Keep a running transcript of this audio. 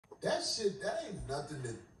that shit, that ain't nothing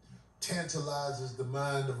that tantalizes the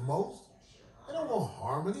mind of most. They don't want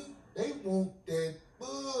harmony. They want that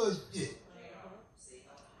bullshit.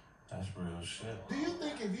 That's real shit. Do you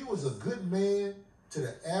think if you was a good man to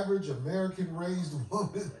the average American-raised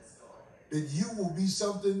woman, that you will be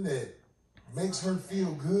something that makes her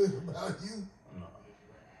feel good about you? No.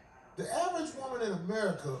 The average woman in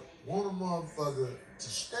America want a motherfucker to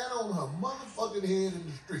stand on her motherfucking head in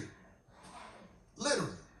the street.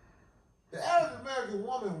 Literally. The average American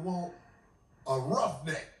woman want a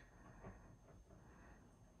roughneck.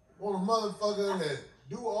 Want a motherfucker that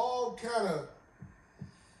do all kind of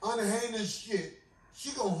unheinous shit.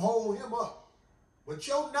 She gonna hold him up. But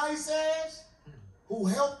your nice ass, who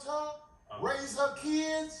helped her raise her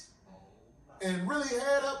kids and really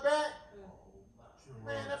had her back,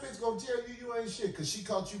 man, that bitch gonna tell you you ain't shit because she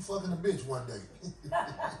caught you fucking a bitch one day.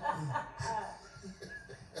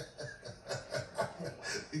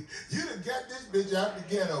 You done got this bitch out the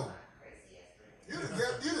ghetto. You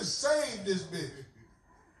done saved this bitch.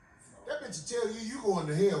 That bitch will tell you you going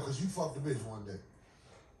to hell because you fucked the bitch one day.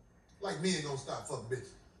 Like men gonna stop fucking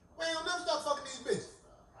bitches. Man, you'll never stop fucking these bitches.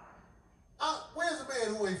 Where's a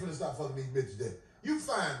man who ain't finna stop fucking these bitches there? You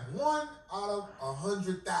find 1 out of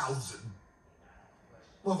 100,000.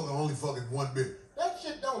 Motherfucker only fucking one bitch. That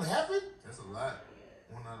shit don't happen. That's a lot.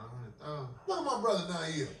 1 out of 100,000. Look at my brother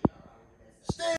Nair. Stay